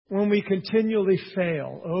when we continually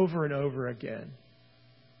fail over and over again.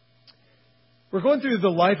 We're going through the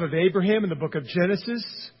life of Abraham in the book of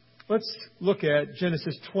Genesis. Let's look at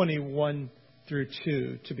Genesis 21 through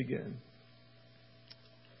 2 to begin.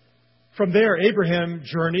 From there, Abraham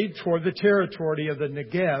journeyed toward the territory of the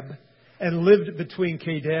Negeb and lived between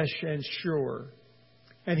Kadesh and Shur.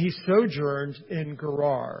 And he sojourned in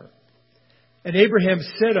Gerar. And Abraham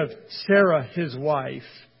said of Sarah, his wife,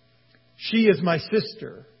 "She is my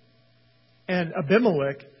sister." And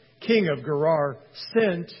Abimelech, king of Gerar,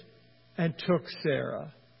 sent and took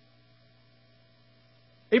Sarah.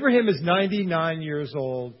 Abraham is 99 years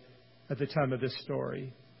old at the time of this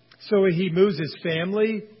story. So he moves his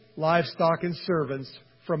family, livestock, and servants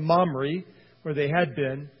from Mamre, where they had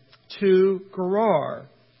been, to Gerar.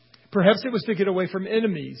 Perhaps it was to get away from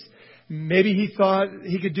enemies. Maybe he thought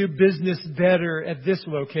he could do business better at this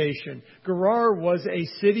location. Gerar was a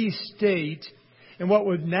city-state in what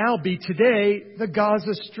would now be today the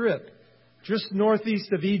Gaza Strip, just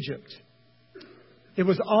northeast of Egypt. It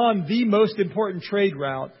was on the most important trade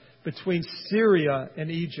route between Syria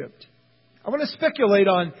and Egypt. I want to speculate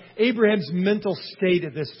on Abraham's mental state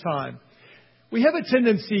at this time. We have a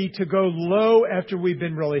tendency to go low after we've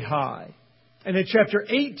been really high. And in chapter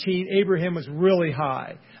 18, Abraham was really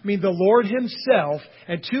high. I mean, the Lord himself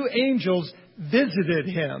and two angels visited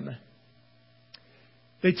him.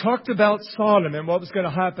 They talked about Sodom and what was going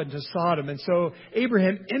to happen to Sodom. And so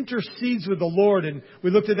Abraham intercedes with the Lord. And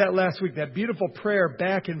we looked at that last week, that beautiful prayer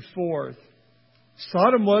back and forth.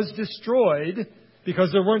 Sodom was destroyed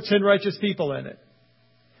because there weren't 10 righteous people in it.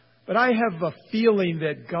 But I have a feeling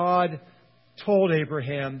that God told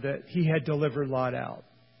Abraham that he had delivered Lot out.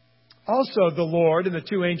 Also, the Lord and the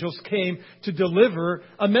two angels came to deliver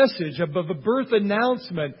a message of a birth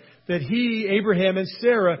announcement that he, Abraham, and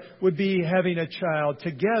Sarah would be having a child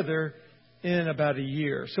together in about a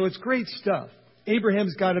year. So it's great stuff.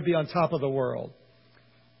 Abraham's got to be on top of the world.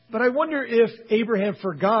 But I wonder if Abraham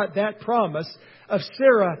forgot that promise of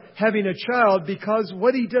Sarah having a child, because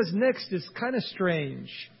what he does next is kind of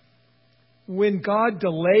strange. When God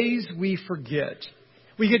delays, we forget.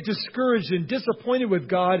 We get discouraged and disappointed with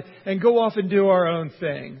God and go off and do our own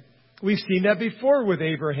thing. We've seen that before with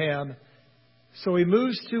Abraham. So he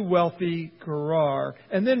moves to wealthy Gerar.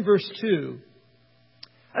 And then verse 2.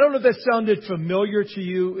 I don't know if that sounded familiar to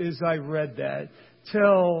you as I read that.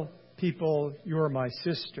 Tell people you're my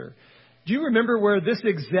sister. Do you remember where this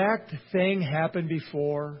exact thing happened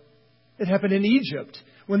before? It happened in Egypt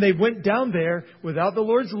when they went down there without the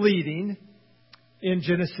Lord's leading in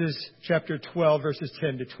Genesis chapter 12, verses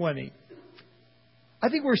 10 to 20. I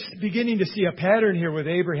think we're beginning to see a pattern here with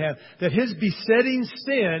Abraham, that his besetting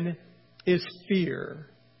sin is fear.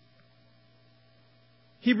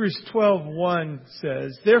 Hebrews 12:1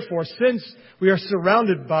 says, "Therefore, since we are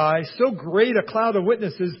surrounded by so great a cloud of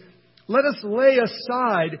witnesses, let us lay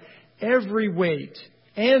aside every weight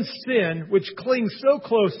and sin which clings so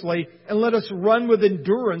closely, and let us run with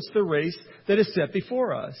endurance the race that is set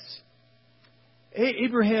before us."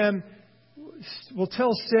 Abraham will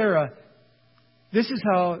tell Sarah, "This is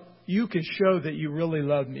how you can show that you really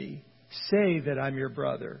love me. Say that I'm your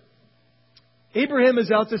brother." Abraham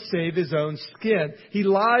is out to save his own skin. He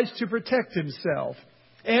lies to protect himself.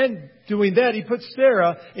 And doing that, he puts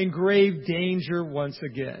Sarah in grave danger once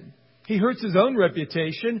again. He hurts his own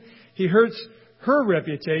reputation. He hurts her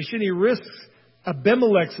reputation. He risks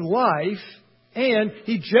Abimelech's life. And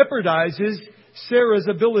he jeopardizes Sarah's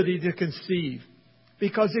ability to conceive,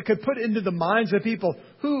 because it could put into the minds of people,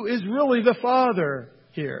 who is really the father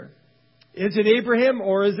here? Is it Abraham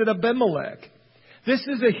or is it Abimelech? This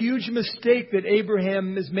is a huge mistake that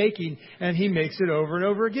Abraham is making, and he makes it over and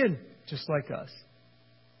over again, just like us.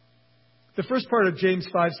 The first part of James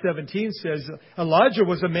 5:17 says, Elijah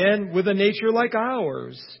was a man with a nature like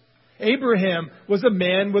ours. Abraham was a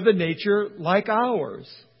man with a nature like ours.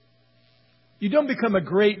 You don't become a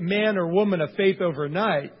great man or woman of faith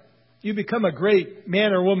overnight. You become a great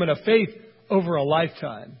man or woman of faith over a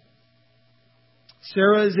lifetime.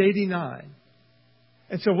 Sarah is 89.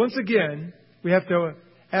 And so once again, we have to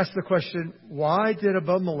ask the question, why did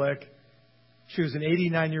Abimelech choose an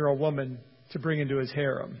 89-year-old woman to bring into his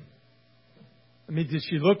harem? I mean, did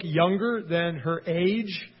she look younger than her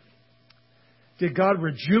age? Did God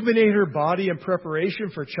rejuvenate her body in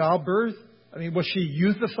preparation for childbirth? I mean, was she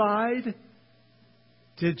youthified?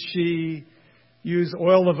 Did she use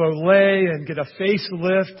oil of Olay and get a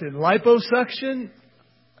facelift and liposuction?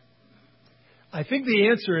 I think the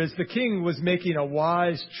answer is the king was making a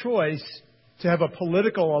wise choice to have a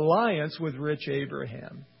political alliance with rich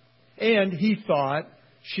Abraham. And he thought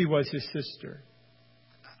she was his sister.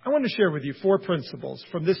 I want to share with you 4 principles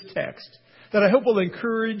from this text that I hope will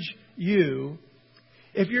encourage you.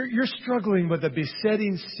 If you're struggling with a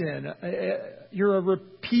besetting sin, you're a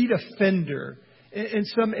repeat offender in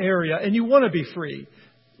some area, and you want to be free.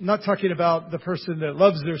 I'm not talking about the person that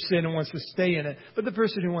loves their sin and wants to stay in it, but the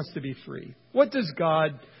person who wants to be free. What does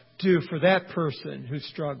God do for that person who's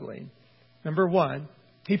struggling? Number 1,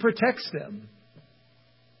 He protects them.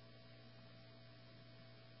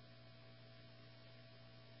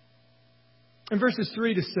 In verses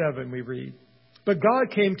 3 to 7 we read, "But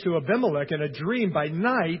God came to Abimelech in a dream by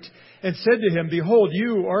night and said to him, 'Behold,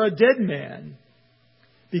 you are a dead man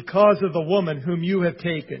because of the woman whom you have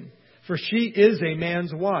taken, for she is a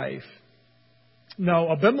man's wife.'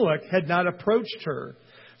 Now Abimelech had not approached her.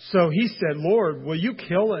 So he said, 'Lord, will you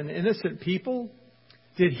kill an innocent people?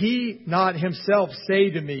 Did he not himself say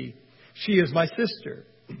to me, she is my sister?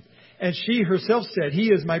 And she herself said, he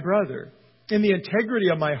is my brother. In the integrity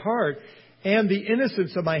of my heart and the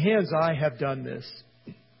innocence of my hands, I have done this.'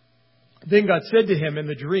 Then God said to him in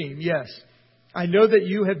the dream, 'Yes, I know that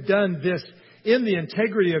you have done this in the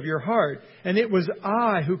integrity of your heart, and it was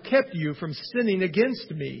I who kept you from sinning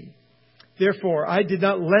against me. Therefore, I did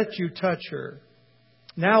not let you touch her.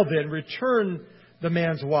 Now then, return the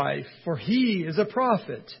man's wife, for he is a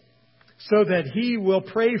prophet, so that he will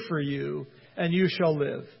pray for you, and you shall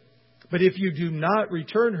live. But if you do not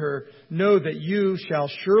return her, know that you shall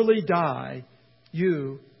surely die,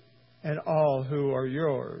 you and all who are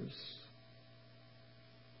yours.'"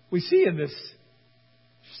 We see in this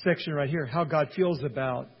section right here how God feels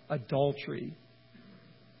about adultery.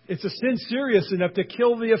 It's a sin serious enough to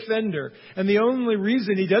kill the offender. And the only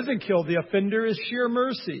reason He doesn't kill the offender is sheer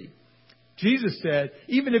mercy. Jesus said,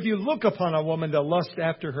 even if you look upon a woman to lust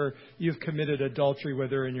after her, you've committed adultery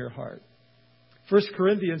with her in your heart. 1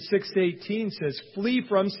 Corinthians 6:18 says, "Flee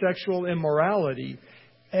from sexual immorality.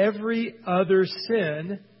 Every other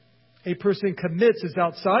sin a person commits is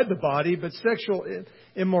outside the body, but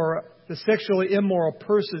the sexually immoral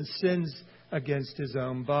person sins against his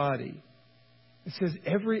own body." It says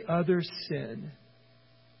every other sin.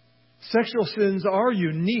 Sexual sins are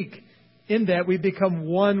unique in that we become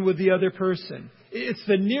one with the other person. It's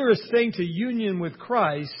the nearest thing to union with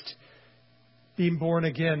Christ, being born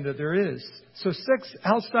again, that there is. So sex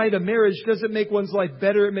outside of marriage doesn't make one's life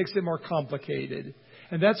better. It makes it more complicated.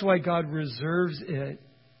 And that's why God reserves it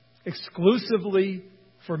exclusively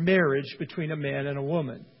for marriage between a man and a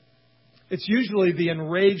woman. It's usually the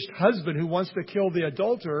enraged husband who wants to kill the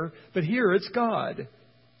adulterer, but here it's God.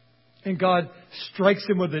 And God strikes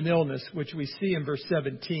him with an illness, which we see in verse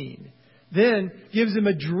 17. Then gives him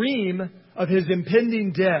a dream of his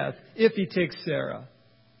impending death if he takes Sarah.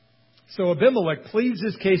 So Abimelech pleads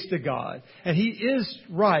his case to God. And he is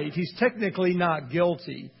right. He's technically not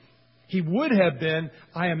guilty. He would have been,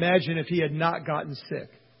 I imagine, if he had not gotten sick.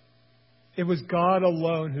 It was God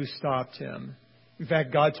alone who stopped him. In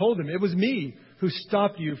fact, God told him, "It was me who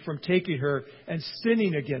stopped you from taking her and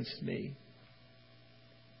sinning against me."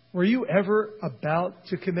 Were you ever about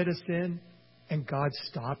to commit a sin and God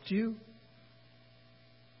stopped you?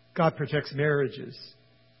 God protects marriages.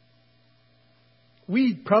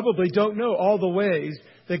 We probably don't know all the ways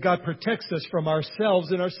that God protects us from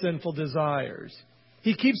ourselves and our sinful desires.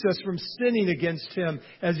 He keeps us from sinning against Him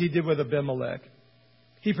as He did with Abimelech.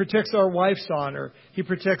 He protects our wife's honor. He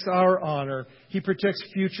protects our honor. He protects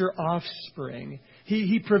future offspring.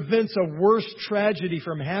 He prevents a worse tragedy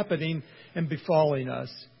from happening and befalling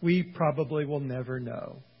us. We probably will never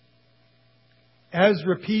know. As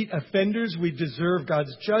repeat offenders, we deserve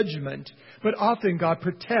God's judgment, but often God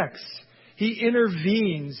protects. He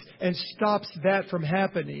intervenes and stops that from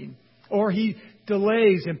happening. Or He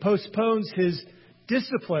delays and postpones His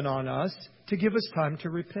discipline on us to give us time to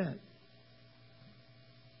repent.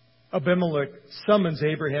 Abimelech summons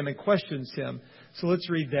Abraham and questions him. So let's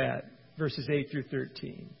read that, verses 8 through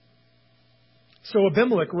 13. So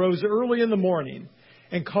Abimelech rose early in the morning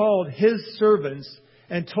and called his servants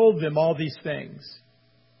and told them all these things.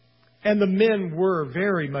 And the men were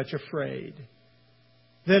very much afraid.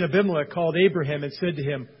 Then Abimelech called Abraham and said to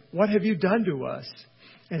him, "What have you done to us?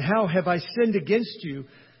 And how have I sinned against you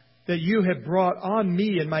that you have brought on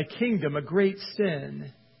me and my kingdom a great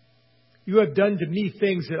sin? You have done to me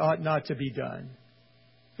things that ought not to be done."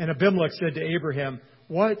 And Abimelech said to Abraham,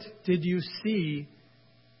 "What did you see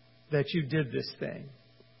that you did this thing?"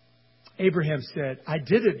 Abraham said, "I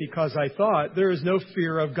did it because I thought there is no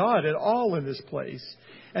fear of God at all in this place,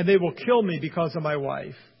 and they will kill me because of my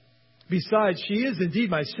wife. Besides, she is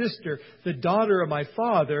indeed my sister, the daughter of my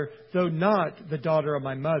father, though not the daughter of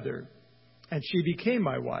my mother. And she became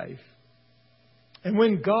my wife. And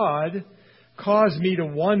when God caused me to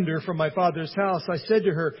wander from my father's house, I said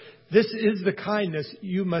to her, this is the kindness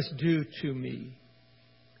you must do to me.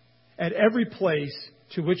 At every place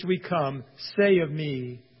to which we come, say of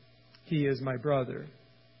me, he is my brother.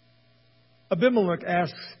 Abimelech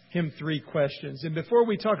asks him 3 questions. And before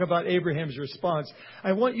we talk about Abraham's response,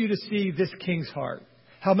 I want you to see this king's heart,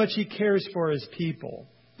 how much he cares for his people.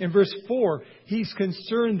 In verse 4, he's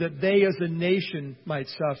concerned that they as a nation might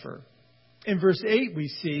suffer. In verse 8, we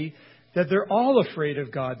see that they're all afraid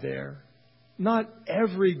of God there. Not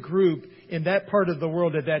every group in that part of the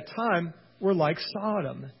world at that time were like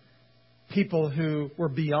Sodom, people who were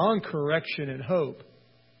beyond correction and hope.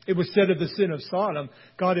 It was said of the sin of Sodom,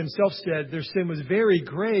 God himself said their sin was very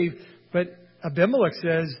grave, but Abimelech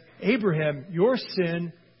says, Abraham, your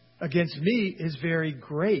sin against me is very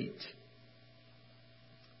great.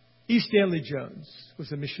 E. Stanley Jones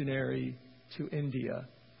was a missionary to India,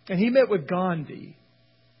 and he met with Gandhi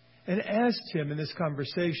and asked him in this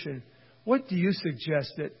conversation, what do you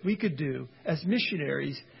suggest that we could do as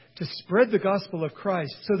missionaries to spread the gospel of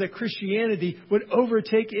Christ so that Christianity would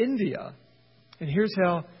overtake India? And here's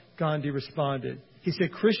how Gandhi responded. He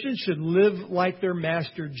said, Christians should live like their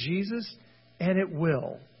master Jesus, and it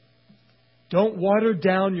will. Don't water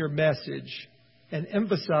down your message and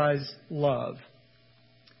emphasize love.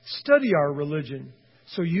 Study our religion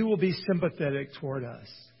so you will be sympathetic toward us.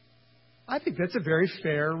 I think that's a very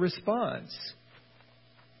fair response.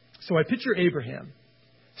 So I picture Abraham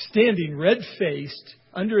standing red-faced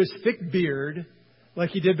under his thick beard like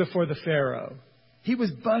he did before the Pharaoh. He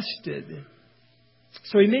was busted.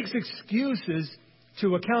 So he makes excuses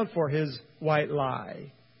to account for his white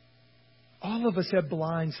lie. All of us have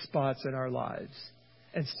blind spots in our lives,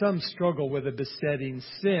 and some struggle with a besetting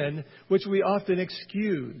sin, which we often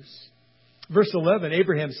excuse. Verse 11,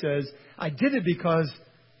 Abraham says, I did it because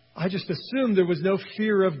I just assumed there was no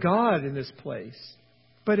fear of God in this place.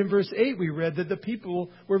 But in verse 8, we read that the people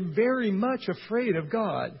were very much afraid of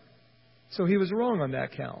God. So he was wrong on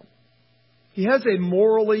that count. He has a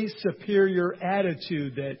morally superior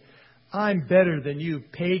attitude that I'm better than you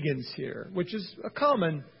pagans here, which is a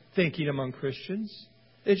common thinking among Christians.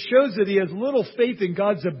 It shows that he has little faith in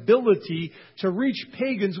God's ability to reach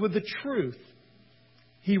pagans with the truth.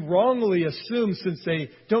 He wrongly assumes, since they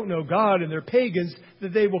don't know God and they're pagans,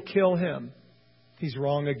 that they will kill him. He's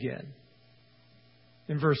wrong again.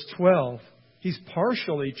 In verse 12, he's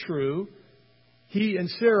partially true. He and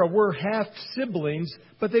Sarah were half siblings,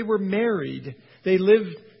 but they were married. They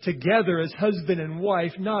lived together as husband and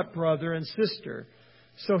wife, not brother and sister.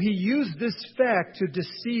 So he used this fact to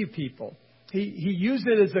deceive people. He used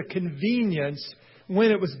it as a convenience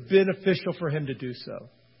when it was beneficial for him to do so.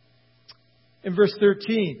 In verse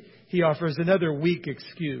 13, he offers another weak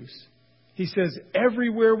excuse. He says,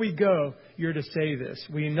 everywhere we go, you're to say this.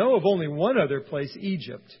 We know of only one other place,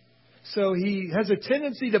 Egypt. So he has a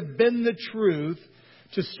tendency to bend the truth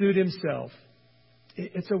to suit himself.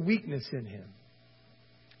 It's a weakness in him.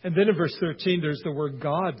 And then in verse 13, there's the word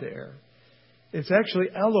God there. It's actually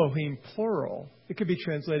Elohim, plural. It could be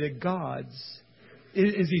translated gods.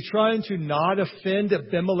 Is he trying to not offend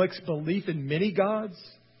Abimelech's belief in many gods?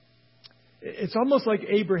 It's almost like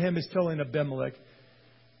Abraham is telling Abimelech,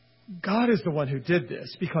 God is the one who did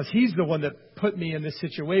this because he's the one that put me in this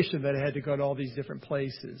situation that I had to go to all these different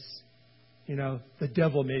places. You know, the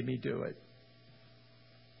devil made me do it.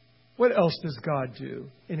 What else does God do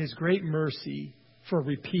in his great mercy for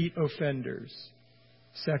repeat offenders?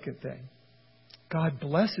 Second thing, God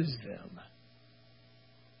blesses them.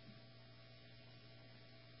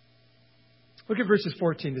 Look at verses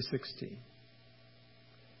 14 to 16.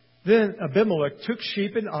 Then Abimelech took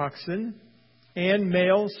sheep and oxen and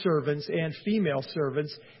male servants and female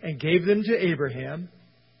servants and gave them to Abraham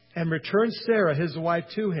and returned Sarah, his wife,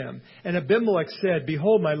 to him. And Abimelech said,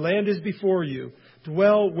 behold, my land is before you.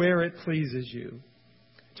 Dwell where it pleases you.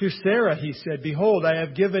 To Sarah he said, behold, I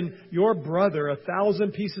have given your brother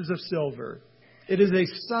 1,000 pieces of silver. It is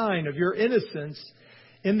a sign of your innocence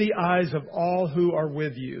in the eyes of all who are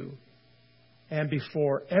with you. And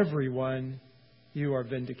before everyone you are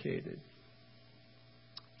vindicated.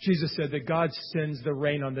 Jesus said that God sends the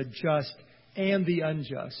rain on the just and the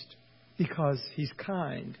unjust because he's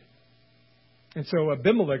kind. And so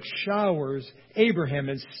Abimelech showers Abraham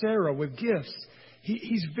and Sarah with gifts.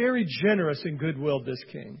 He's very generous and good-willed, this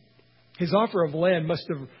king. His offer of land must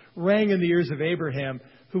have rang in the ears of Abraham,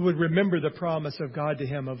 who would remember the promise of God to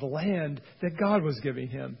him of land that God was giving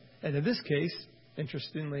him. And in this case,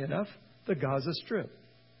 interestingly enough, the Gaza Strip.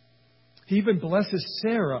 He even blesses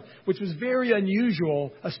Sarah, which was very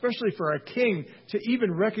unusual, especially for a king, to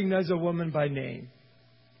even recognize a woman by name.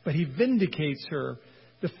 But he vindicates her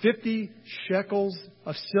The 50 shekels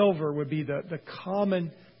of silver would be the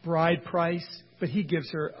common bride price, but he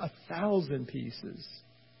gives her 1,000 pieces.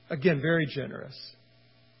 Again, very generous.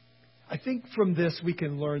 I think from this we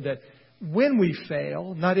can learn that when we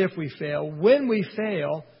fail, not if we fail, when we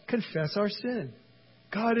fail, confess our sin.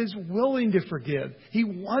 God is willing to forgive. He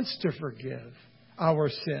wants to forgive our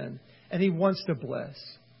sin, and He wants to bless.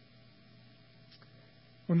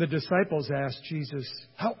 When the disciples asked Jesus,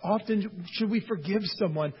 how often should we forgive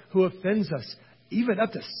someone who offends us? Even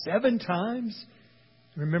up to 7 times?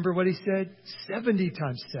 Remember what He said? 70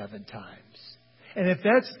 times 7 times. And if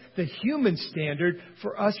that's the human standard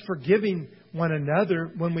for us forgiving one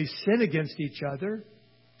another when we sin against each other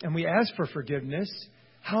and we ask for forgiveness,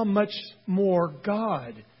 how much more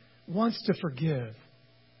God wants to forgive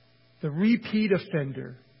the repeat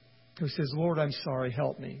offender who says, Lord, I'm sorry,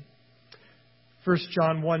 help me. 1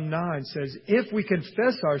 John 1:9 says, if we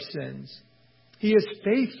confess our sins, He is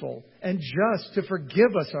faithful and just to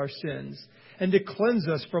forgive us our sins and to cleanse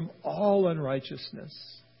us from all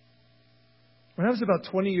unrighteousness. When I was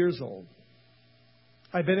about 20 years old,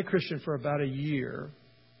 I'd been a Christian for about a year.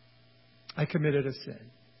 I committed a sin.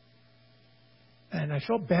 And I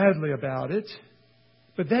felt badly about it.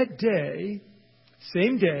 But that day,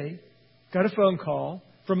 same day, got a phone call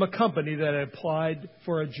from a company that I applied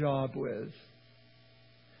for a job with.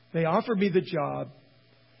 They offered me the job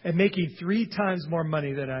and making 3 times more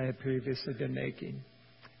money than I had previously been making.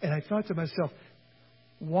 And I thought to myself,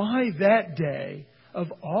 why that day,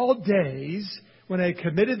 of all days, when I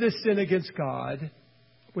committed this sin against God,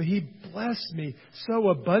 would He bless me so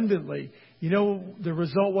abundantly? You know, the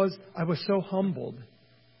result was I was so humbled.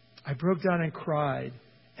 I broke down and cried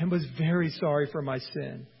and was very sorry for my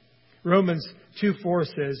sin. Romans 2:4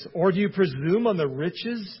 says, or do you presume on the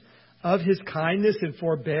riches of His kindness and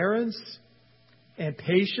forbearance and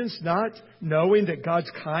patience, not knowing that God's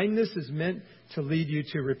kindness is meant to lead you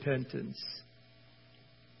to repentance?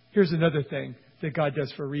 Here's another thing that God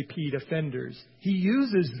does for repeat offenders. He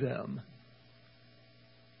uses them.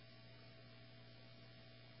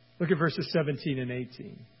 Look at verses 17 and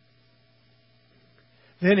 18.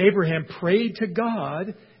 Then Abraham prayed to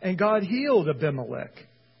God, and God healed Abimelech,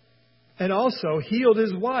 and also healed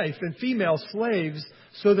his wife and female slaves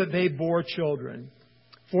so that they bore children.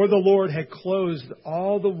 For the Lord had closed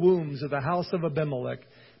all the wombs of the house of Abimelech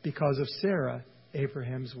because of Sarah,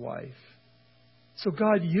 Abraham's wife. So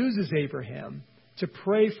God uses Abraham to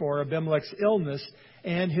pray for Abimelech's illness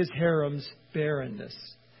and his harem's barrenness.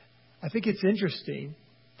 I think it's interesting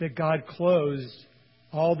that God closed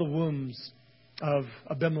all the wombs of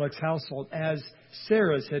Abimelech's household as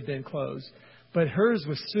Sarah's had been closed. But hers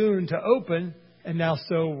was soon to open, and now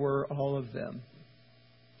so were all of them.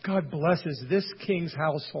 God blesses this king's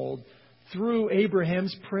household through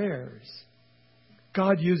Abraham's prayers.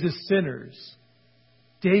 God uses sinners.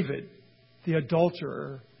 David, the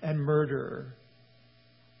adulterer and murderer.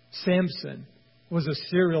 Samson was a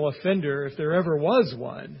serial offender, if there ever was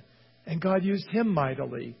one, and God used him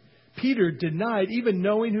mightily. Peter denied even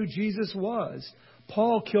knowing who Jesus was.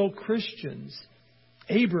 Paul killed Christians.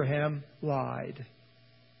 Abraham lied.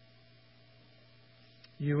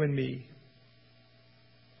 You and me,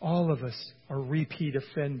 all of us are repeat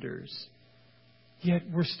offenders. Yet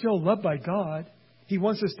we're still loved by God. He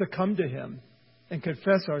wants us to come to Him and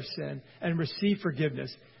confess our sin and receive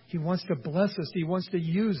forgiveness. He wants to bless us. He wants to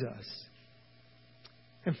use us.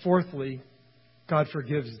 And fourthly, God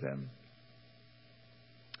forgives them.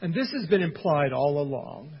 And this has been implied all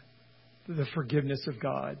along, the forgiveness of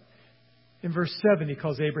God. In verse 7, He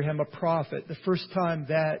calls Abraham a prophet, the first time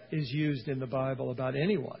that is used in the Bible about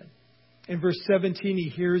anyone. In verse 17, He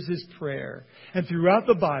hears his prayer. And throughout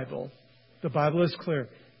the Bible is clear.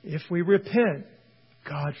 If we repent,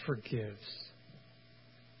 God forgives.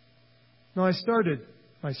 Now, I started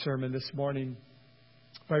my sermon this morning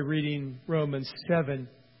by reading Romans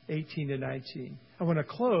 7:18-19. I want to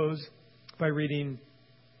close by reading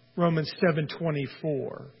Romans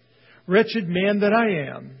 7:24. Wretched man that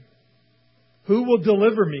I am, who will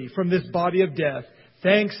deliver me from this body of death?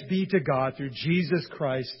 Thanks be to God through Jesus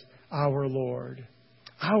Christ our Lord.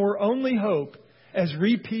 Our only hope as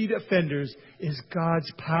repeat offenders is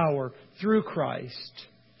God's power through Christ.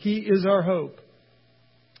 He is our hope.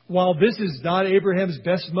 While this is not Abraham's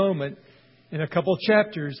best moment, in a couple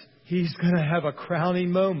chapters, he's going to have a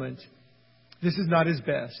crowning moment. This is not his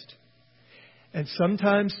best. And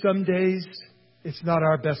sometimes, some days, it's not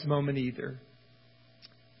our best moment either.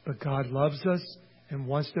 But God loves us and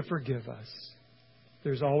wants to forgive us.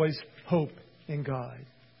 There's always hope in God.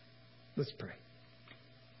 Let's pray.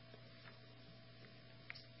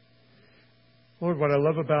 Lord, what I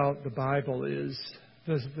love about the Bible is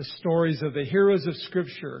the stories of the heroes of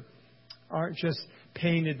Scripture aren't just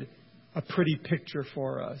painted a pretty picture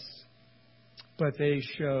for us, but they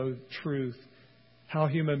show truth, how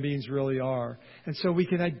human beings really are. And so we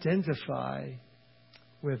can identify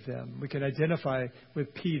with them. We can identify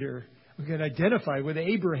with Peter. We can identify with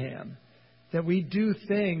Abraham, that we do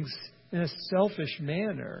things in a selfish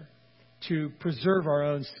manner to preserve our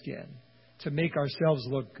own skin, to make ourselves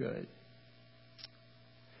look good.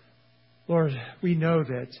 Lord, we know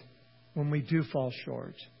that when we do fall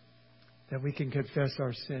short, that we can confess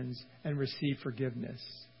our sins and receive forgiveness.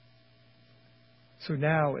 So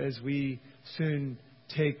now, as we soon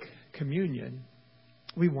take communion,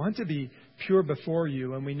 we want to be pure before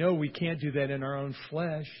you, and we know we can't do that in our own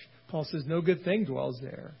flesh. Paul says no good thing dwells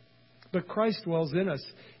there. But Christ dwells in us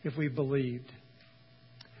if we believed.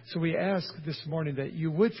 So we ask this morning that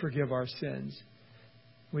you would forgive our sins.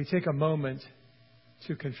 We take a moment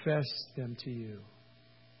to confess them to you.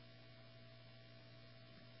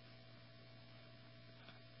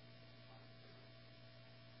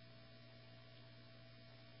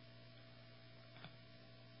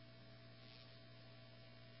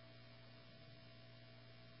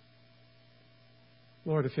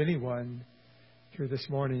 Lord, if anyone here this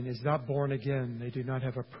morning is not born again, they do not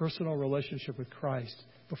have a personal relationship with Christ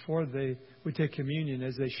before they would take communion,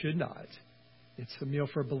 as they should not. It's a meal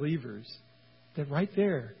for believers. That right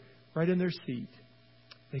there, right in their seat,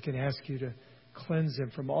 they can ask you to cleanse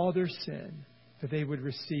them from all their sin, that they would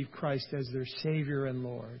receive Christ as their Savior and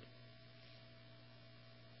Lord.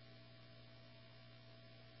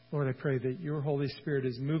 Lord, I pray that your Holy Spirit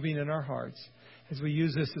is moving in our hearts as we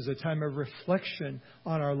use this as a time of reflection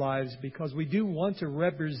on our lives, because we do want to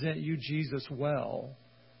represent you, Jesus, well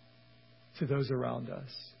to those around us.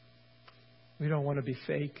 We don't want to be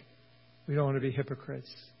fake. We don't want to be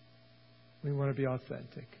hypocrites. We want to be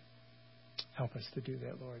authentic. Help us to do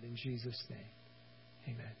that, Lord, in Jesus' name.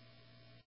 Amen.